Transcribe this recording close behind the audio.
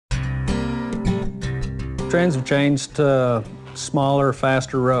Trends have changed to smaller,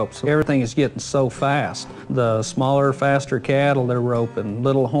 faster ropes. Everything is getting so fast. The smaller, faster cattle they're roping,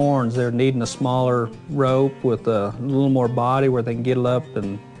 little horns, they're needing a smaller rope with a little more body where they can get it up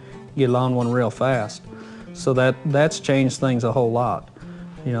and get it on one real fast. So that's changed things a whole lot.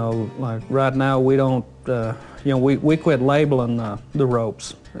 You know, like right now we don't, we quit labeling the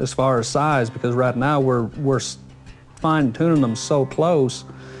ropes as far as size, because right now we're fine-tuning them so close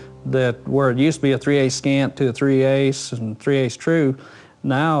that where it used to be a 3/8 scant to a 3/8 and 3/8 true,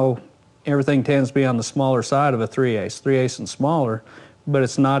 now everything tends to be on the smaller side of a 3/8 and smaller, but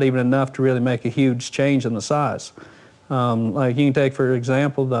it's not even enough to really make a huge change in the size. Like you can take, for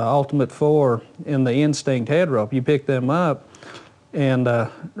example, the Ultimate 4 and the Instinct head rope. You pick them up and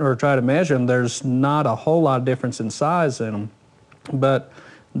or try to measure them, there's not a whole lot of difference in size in them. But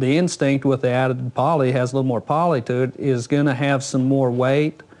the Instinct with the added poly, has a little more poly to it, is going to have some more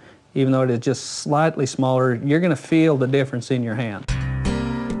weight. Even though it is just slightly smaller, you're going to feel the difference in your hand.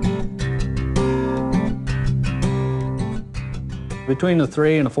 Between the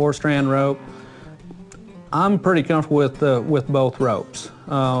 3 and a 4-strand rope, I'm pretty comfortable with both ropes,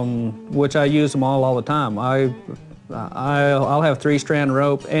 which I use them all the time. I'll have 3-strand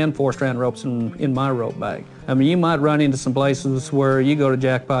rope and 4-strand ropes in my rope bag. I mean, you might run into some places where you go to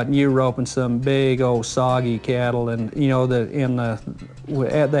Jackpot and you're roping some big old soggy cattle, and you know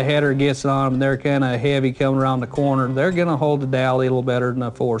the header gets on them and they're kind of heavy coming around the corner. They're going to hold the dowel a little better than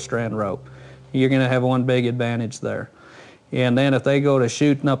a 4-strand rope. You're going to have one big advantage there. And then if they go to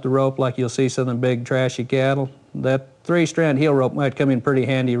shooting up the rope, like you'll see some of the big trashy cattle, that 3-strand heel rope might come in pretty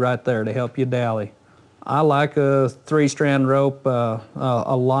handy right there to help you dally. I like a 3-strand rope a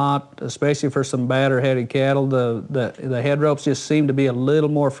lot, especially for some badder-headed cattle. The head ropes just seem to be a little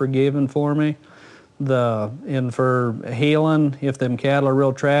more forgiving for me. And for heeling, if them cattle are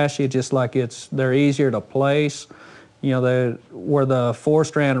real trashy, it's just like they're easier to place. You know, where the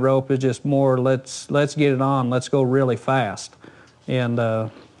 4-strand rope is just more, let's get it on, let's go really fast. And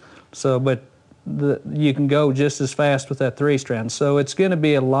but you can go just as fast with that 3-strand. So it's going to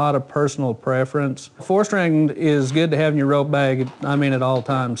be a lot of personal preference. 4-strand is good to have in your rope bag, I mean, at all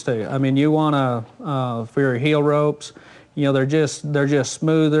times too. I mean, you want to, for your heel ropes, you know, they're just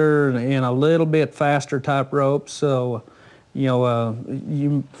smoother and a little bit faster type ropes. So, you know,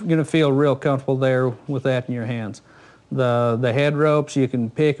 you're going to feel real comfortable there with that in your hands. The head ropes, you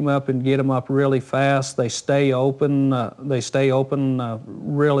can pick them up and get them up really fast. They stay open.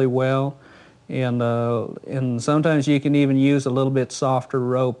 Really well. And sometimes you can even use a little bit softer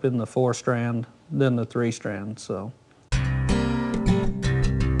rope in the 4-strand than the 3-strand. So.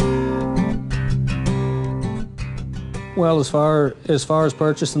 Well, as far as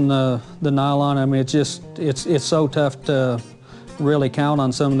purchasing the nylon, I mean, it's so tough to really count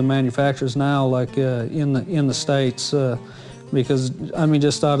on some of the manufacturers now, like in the States, because I mean,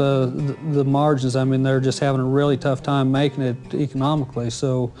 just out of the margins, I mean, they're just having a really tough time making it economically.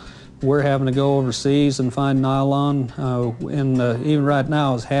 So we're having to go overseas and find nylon. Even right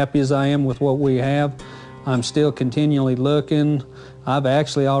now, as happy as I am with what we have, I'm still continually looking. I've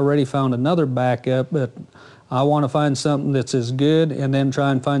actually already found another backup, but I want to find something that's as good and then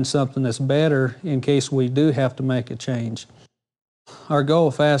try and find something that's better in case we do have to make a change. Our goal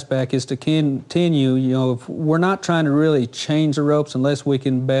of Fastback is to continue, you know, we're not trying to really change the ropes unless we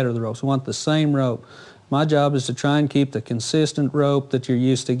can better the ropes. We want the same rope. My job is to try and keep the consistent rope that you're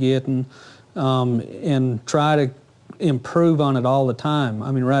used to getting and try to improve on it all the time.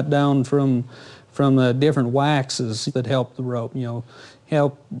 I mean, right down from the different waxes that help the rope, you know,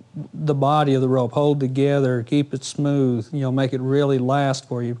 help the body of the rope hold together, keep it smooth, you know, make it really last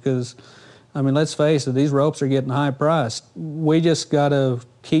for you, because I mean, let's face it, these ropes are getting high priced. We just got to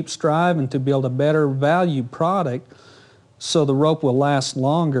keep striving to build a better value product so the rope will last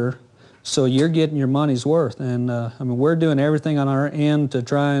longer, so you're getting your money's worth. And I mean, we're doing everything on our end to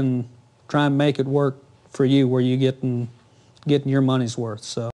try and make it work for you where you're getting your money's worth. So.